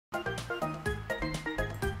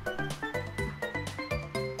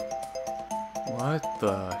What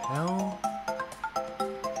the hell?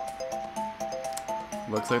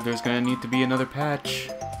 Looks like there's gonna need to be another patch.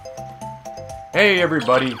 Hey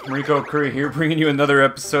everybody, MarikoOkuri here, bringing you another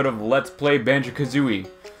episode of Let's Play Banjo Kazooie.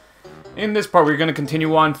 In this part, we're gonna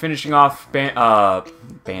continue on finishing off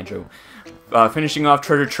finishing off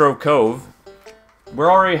Treasure Trove Cove.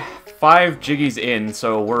 We're already 5 jiggies in,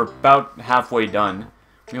 so we're about halfway done.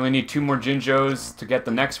 We only need 2 more Jinjos to get the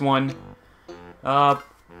next one.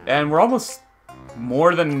 And we're almost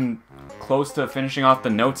more than close to finishing off the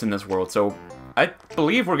notes in this world, so I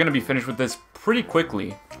believe we're gonna be finished with this pretty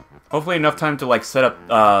quickly. Hopefully enough time to like set up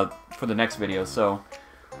for the next video, so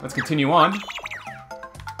let's continue on.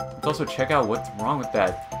 Let's also check out what's wrong with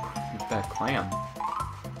that clam.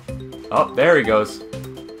 Oh, there he goes.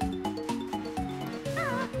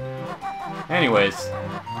 Anyways,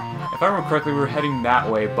 if I remember correctly, we were heading that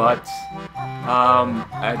way, but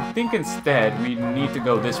I think instead we need to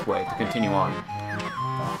go this way to continue on.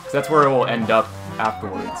 So that's where it will end up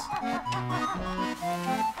afterwards.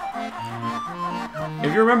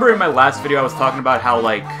 If you remember in my last video, I was talking about how,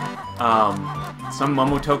 like, some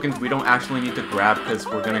Mumbo tokens we don't actually need to grab because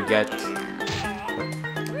we're gonna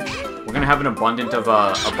have an abundance of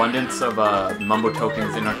Mumbo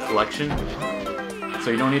tokens in our collection.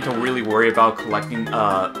 So you don't need to really worry about collecting,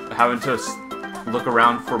 having to look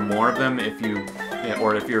around for more of them if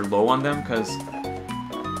you're low on them, because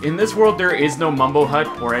in this world there is no Mumbo Hut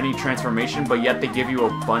or any transformation, but yet they give you a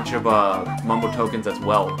bunch of Mumbo tokens as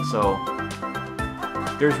well. So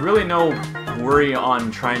there's really no worry on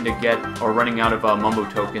trying to get or running out of Mumbo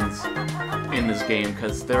tokens in this game,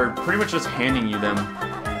 because they're pretty much just handing you them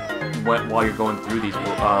while you're going through these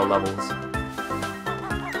levels.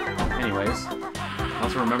 Anyways,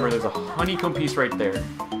 also remember there's a honeycomb piece right there.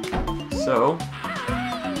 So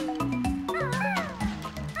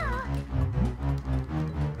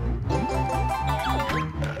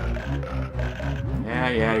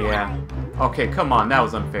yeah. Okay, come on, that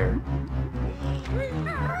was unfair.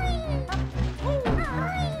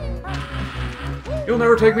 You'll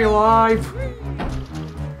never take me alive!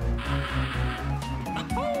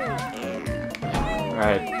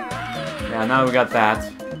 Alright. Yeah, now we got that.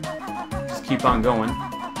 Just keep on going.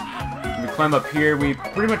 When we climb up here, we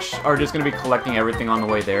pretty much are just going to be collecting everything on the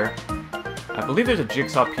way there. I believe there's a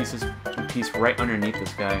jigsaw piece right underneath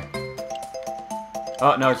this guy.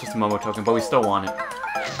 Oh, no, it's just a Mumbo token, but we still want it.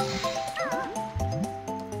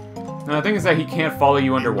 Now, the thing is that he can't follow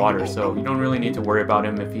you underwater, so you don't really need to worry about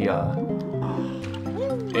him if he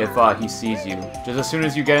sees you. Just as soon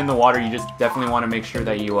as you get in the water, you just definitely want to make sure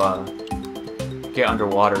that you get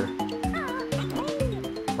underwater.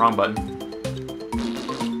 Wrong button.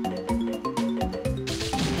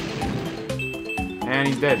 And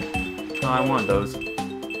he's dead. Oh, I wanted those.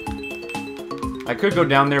 I could go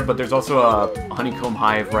down there, but there's also a honeycomb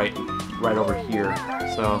hive right over here.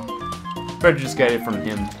 So better just get it from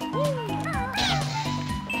him.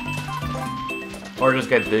 Or just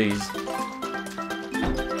get these.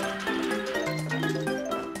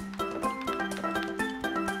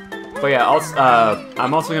 But yeah,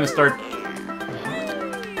 I'm also gonna start.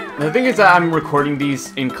 The thing is that I'm recording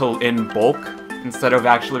these in bulk instead of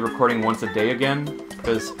actually recording once a day again,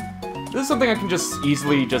 because this is something I can just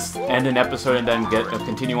easily just end an episode and then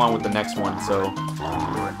continue on with the next one. So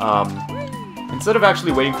instead of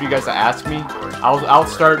actually waiting for you guys to ask me, I'll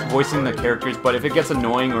start voicing the characters. But if it gets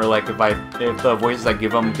annoying, or like if the voices I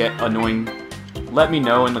give them get annoying, let me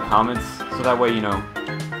know in the comments, so that way, you know,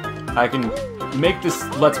 I can make this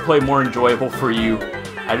Let's Play more enjoyable for you.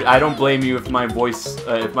 I don't blame you if my voices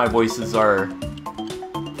are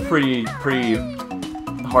pretty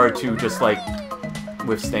hard to just like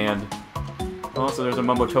withstand. Also, there's a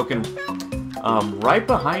Mumbo token right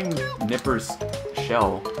behind Nipper's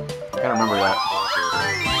shell. I gotta remember that.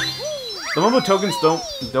 The Mumbo tokens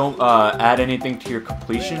don't add anything to your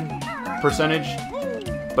completion percentage,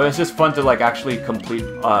 but it's just fun to like actually complete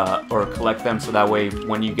or collect them, so that way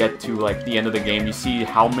when you get to like the end of the game, you see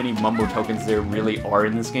how many Mumbo tokens there really are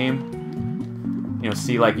in this game. You know,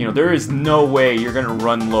 see, like, you know, there is no way you're gonna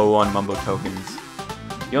run low on Mumbo tokens.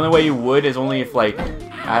 The only way you would is only if, like,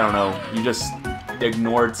 I don't know, you just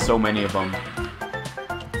ignored so many of them.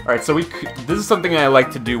 Alright, so this is something I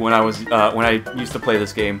like to do when I used to play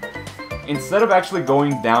this game. Instead of actually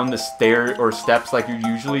going down the stair or steps like you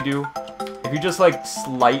usually do, if you just like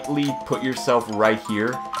slightly put yourself right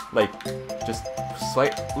here, like just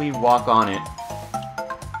slightly walk on it.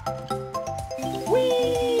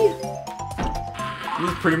 Whee! You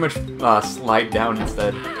just pretty much slide down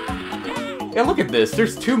instead. Yeah, look at this.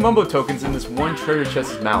 There's 2 Mumbo tokens in this one treasure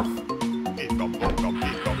chest's mouth.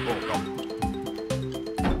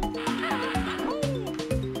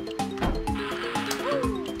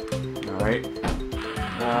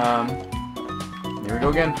 Here we go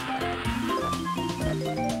again.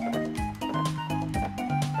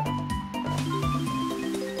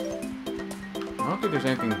 I don't think there's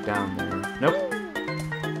anything down there. Nope.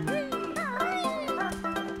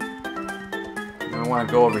 I want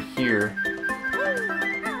to go over here.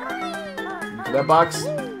 Into that box.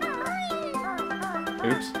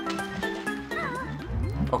 Oops.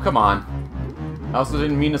 Oh, come on. I also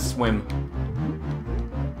didn't mean to swim.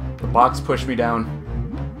 The box pushed me down.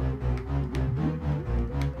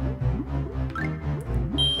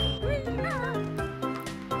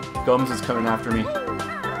 Gums is coming after me.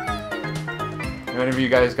 If any of you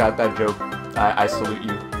guys got that joke, I salute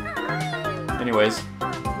you. Anyways.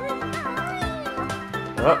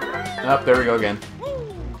 Oh, there we go again.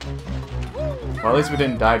 Well, at least we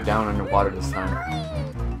didn't dive down underwater this time.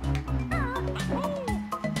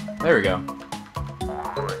 There we go.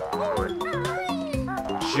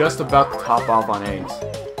 Just about to top off on eggs.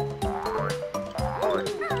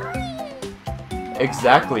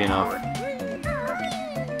 Exactly enough.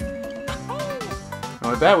 And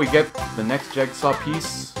with that, we get the next jigsaw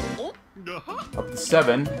piece. Up to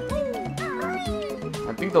 7.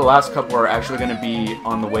 I think the last couple are actually going to be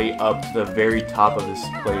on the way up to the very top of this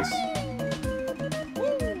place.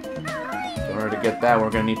 So in order to get that,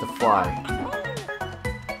 we're going to need to fly.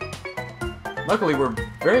 Luckily, we're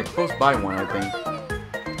very close by one, I think.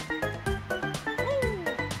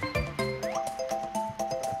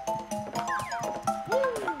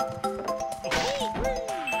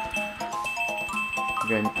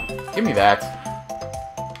 Again, give me that.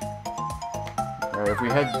 Alright, if we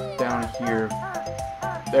head down here...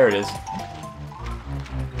 There it is.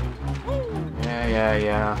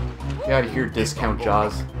 Yeah. Get out of here, discount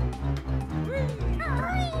Jaws.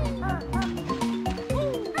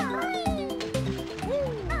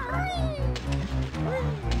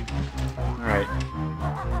 Alright.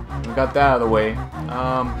 We got that out of the way.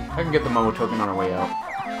 I can get the Momo token on our way out.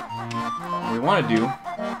 What we want to do...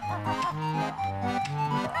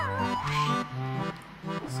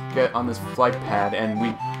 is get on this flight pad, and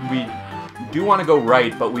we do want to go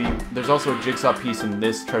right, but there's also a jigsaw piece in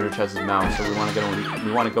this treasure chest's mouth, so we want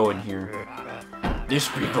to go in here. This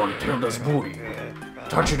speed on Tilda's booty.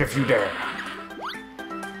 Touch it if you dare.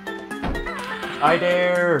 I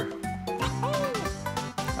dare.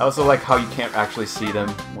 I also like how you can't actually see them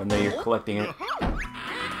when they're collecting it.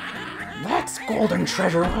 That golden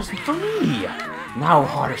treasure wasn't for me. Now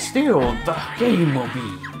harder still, the game will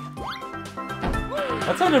be.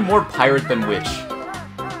 That sounded more pirate than witch.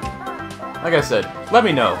 Like I said, let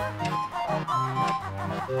me know.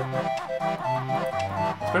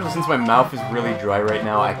 Especially since my mouth is really dry right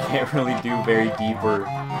now, I can't really do very deep or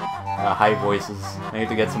high voices. I need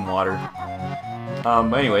to get some water.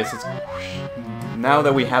 But anyways, now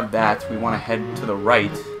that we have that, we want to head to the right.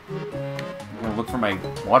 I'm going to look for my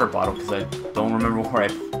water bottle because I don't remember where I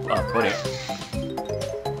put it.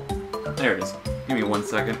 There it is. Give me 1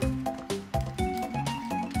 second.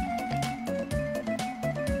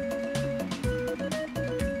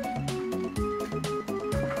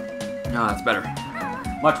 No, that's better.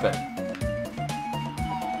 Much better.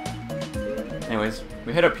 Anyways,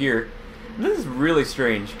 we head up here. This is really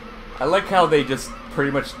strange. I like how they just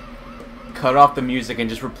pretty much cut off the music and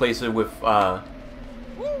just replace it with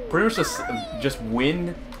pretty much just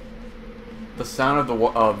wind, the sound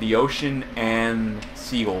of the ocean, and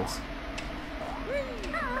seagulls.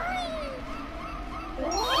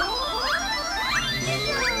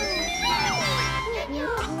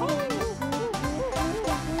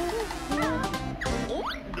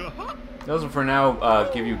 Those will for now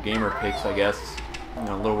give you gamer picks, I guess. You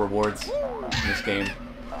know, little rewards in this game.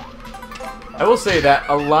 I will say that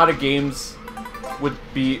a lot of games would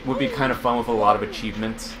be kind of fun with a lot of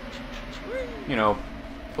achievements. You know,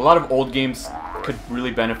 a lot of old games could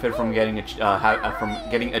really benefit from getting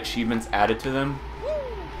achievements added to them.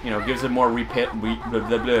 You know, gives it more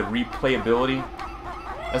replayability.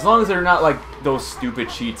 As long as they're not like those stupid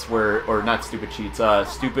cheats or not stupid cheats,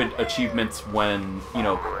 stupid achievements when, you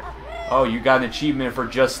know, oh, you got an achievement for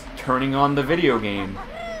just turning on the video game.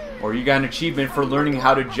 Or you got an achievement for learning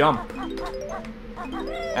how to jump.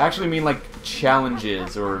 I actually mean like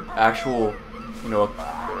challenges or actual, you know,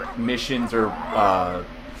 missions or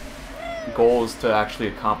goals to actually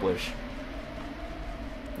accomplish.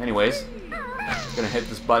 Anyways, gonna hit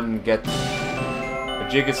this button and get a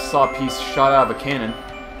jigsaw piece shot out of a cannon.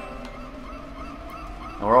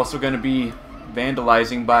 And we're also gonna be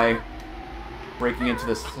vandalizing by breaking into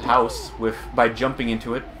this house by jumping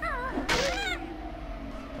into it.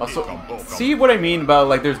 Also, see what I mean about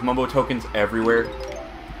like there's Mumbo tokens everywhere?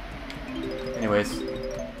 Anyways,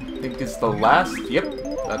 I think it's the last, yep,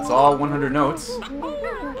 that's all 100 notes. Come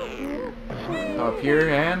up here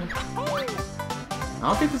and... I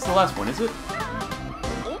don't think this is the last one, is it?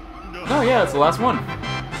 Oh yeah, it's the last one.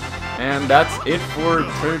 And that's it for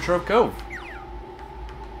Treasure Trove Cove.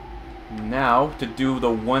 Now, to do the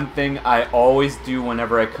one thing I always do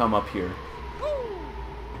whenever I come up here.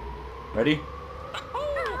 Ready?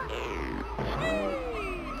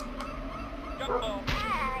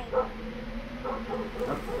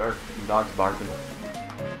 Oh, the dog's barking.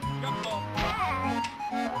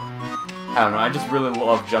 I don't know, I just really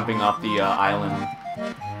love jumping off the island.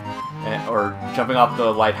 Or jumping off the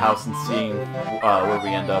lighthouse and seeing where we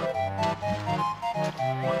end up.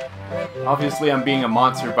 Obviously, I'm being a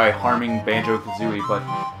monster by harming Banjo Kazooie, but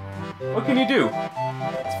what can you do?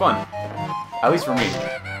 It's fun. At least for me.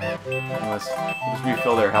 Let's just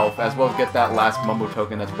refill their health, as well as get that last Mumbo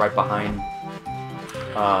token that's right behind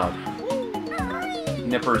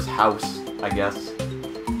Nipper's house, I guess.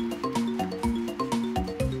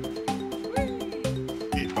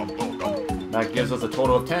 That gives us a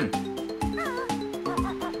total of 10.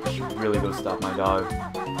 I should really go stop my dog.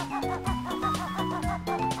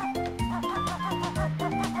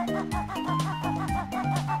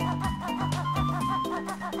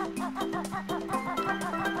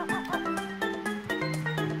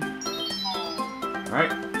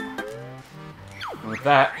 Alright. With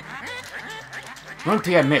that,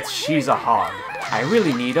 Runty admits she's a hog. I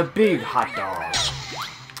really need a big hot dog.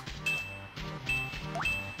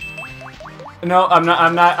 No, I'm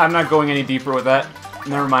not going any deeper with that.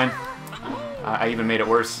 Never mind. I even made it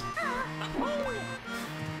worse.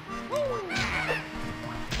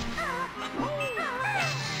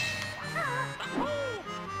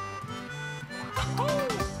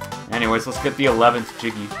 Anyways, let's get the 11th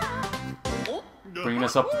Jiggy. Bringing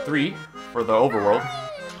us up to 3 for the overworld.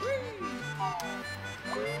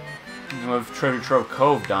 And with Treasure Trove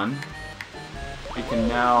Cove done, we can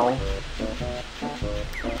now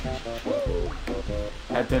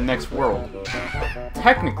head to the next world.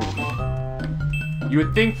 Technically, you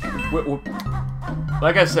would think,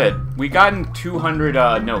 like I said, we gotten 200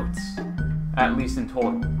 notes, at least in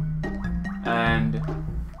total. And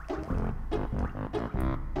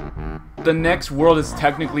the next world is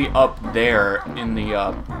technically up there in the,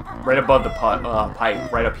 right above the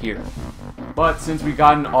pipe, right up here. But since we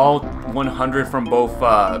gotten all 100 from both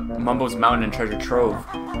Mumbo's Mountain and Treasure Trove,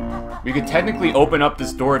 we could technically open up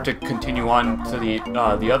this door to continue on to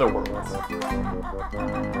the other worlds.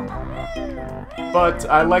 But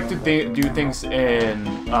I like to do things in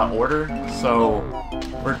order, so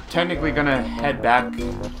we're technically gonna head back.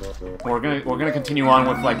 We're gonna continue on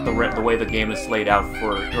with like the way the game is laid out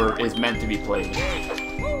or is meant to be played.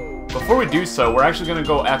 Before we do so, we're actually gonna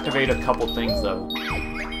go activate a couple things though.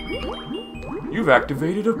 You've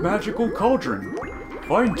activated a magical cauldron.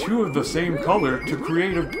 Find 2 of the same color to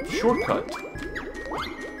create a shortcut.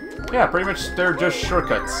 Yeah, pretty much they're just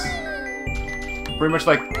shortcuts. Pretty much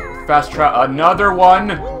like fast travel. Another one!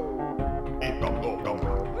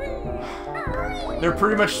 They're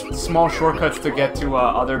pretty much small shortcuts to get to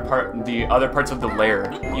the other parts of the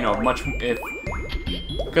lair. You know,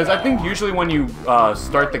 because I think usually when you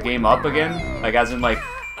start the game up again, like as in like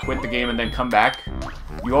quit the game and then come back,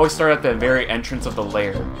 you always start at the very entrance of the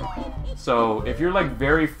lair. So if you're like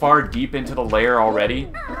very far deep into the lair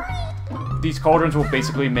already, these cauldrons will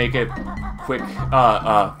basically make it quick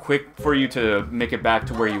for you to make it back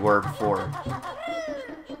to where you were before.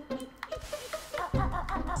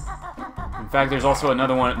 In fact, there's also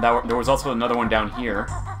another one there was also another one down here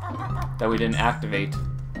that we didn't activate.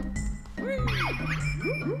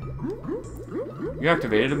 You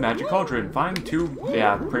activated a magic cauldron. Find 2.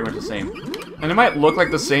 Yeah, pretty much the same. And it might look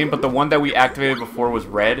like the same, but the one that we activated before was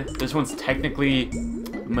red. This one's technically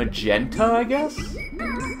magenta, I guess?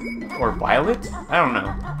 Or violet? I don't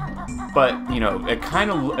know. But, you know,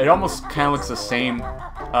 it almost kind of looks the same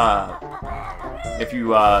if you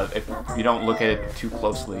don't look at it too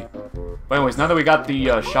closely. But anyways, now that we got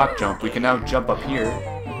the shock jump, we can now jump up here.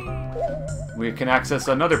 We can access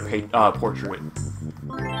another portrait.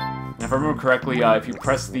 And if I remember correctly, if you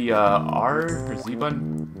press the R or Z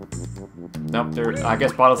button... Nope, I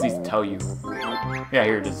guess Bottles needs to tell you. Yeah,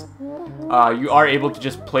 here it is. You are able to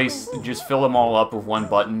just fill them all up with one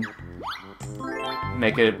button.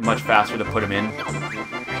 Make it much faster to put them in.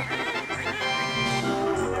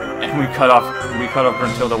 And we cut off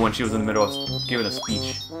Gruntilda when she was in the middle of giving a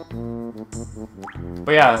speech.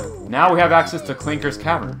 But yeah, now we have access to Clinker's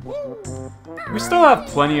Cavern. We still have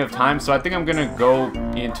plenty of time, so I think I'm gonna go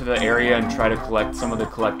into the area and try to collect some of the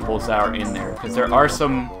collectibles that are in there, because there are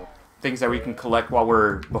some things that we can collect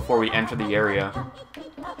before we enter the area.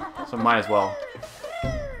 So might as well.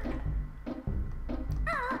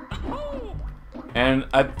 And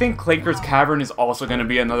I think Clanker's Cavern is also going to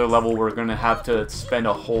be another level we're going to have to spend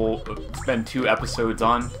 2 episodes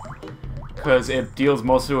on. Because it deals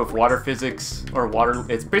mostly with water physics, or water,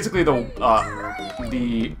 it's basically the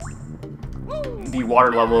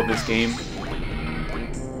water level of this game.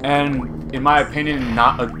 And in my opinion,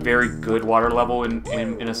 not a very good water level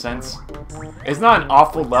in a sense. It's not an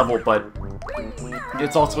awful level, but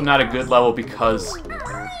it's also not a good level because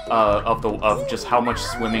of just how much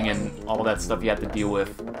swimming and all that stuff you have to deal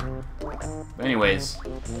with. But anyways,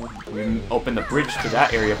 we can open the bridge to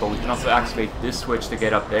that area, but we can also activate this switch to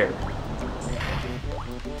get up there.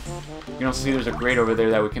 You can also see there's a grate over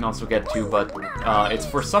there that we can also get to, but it's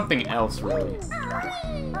for something else, really.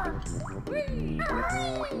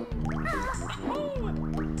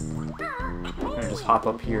 I'm gonna just hop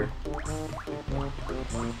up here.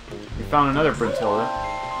 We found another Brintilda.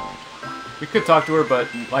 We could talk to her, but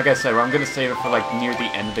like I said, I'm gonna save it for like near the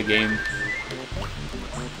end of the game.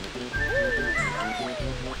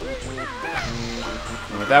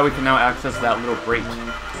 And with that, we can now access that little grate.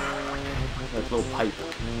 That little pipe.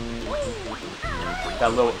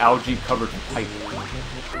 That little algae-covered pipe.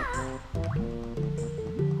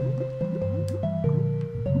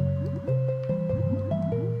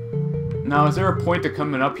 Now, is there a point to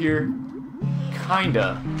coming up here?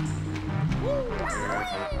 Kinda.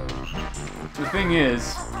 The thing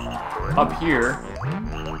is, up here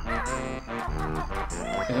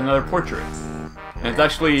is another portrait. And it's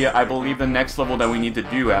actually, I believe, the next level that we need to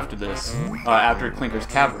do after this, after Clanker's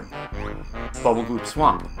Cavern. Bubble Gloop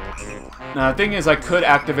Swamp. Now, the thing is, I could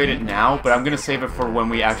activate it now, but I'm gonna save it for when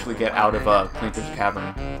we actually get out of Clanker's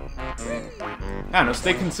Cavern. I don't know,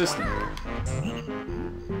 stay consistent.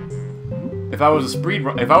 If I was a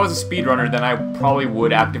speedrunner, then I probably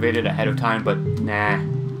would activate it ahead of time, but nah.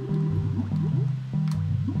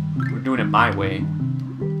 We're doing it my way.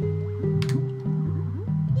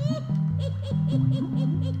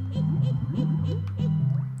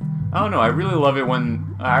 I don't know, I really love it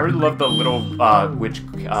when... I really love the little witch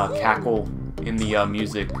cackle in the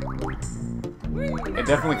music. It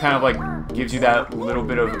definitely kind of like gives you that little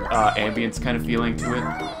bit of ambience kind of feeling to it.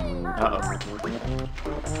 Uh-oh.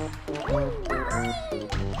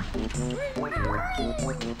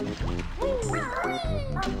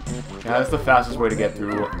 Yeah, that's the fastest way to get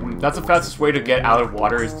through. That's the fastest way to get out of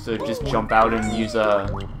water, is to just jump out and use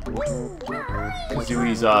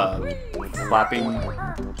Kazooie's flapping.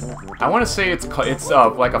 I want to say it's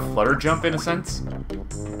like a flutter jump in a sense.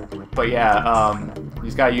 But yeah, you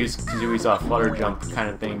just gotta use Kazooie's flutter jump kind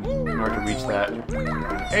of thing in order to reach that.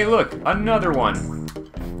 Hey, look, another one.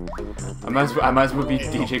 I might as well be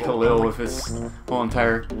DJ Khalil with his whole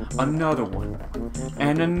entire another one,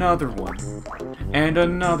 and another one, and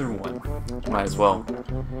another one. Might as well.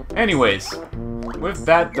 Anyways, with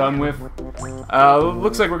that done with,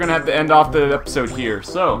 looks like we're gonna have to end off the episode here.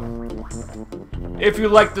 So, if you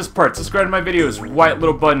like this part, subscribe to my videos, white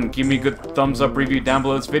little button, give me a good thumbs up review down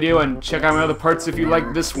below this video, and check out my other parts if you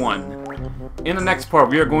like this one. In the next part,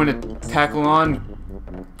 we are going to tackle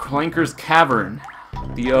on Clanker's Cavern,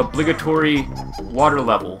 the obligatory water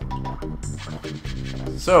level.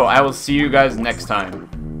 So, I will see you guys next time.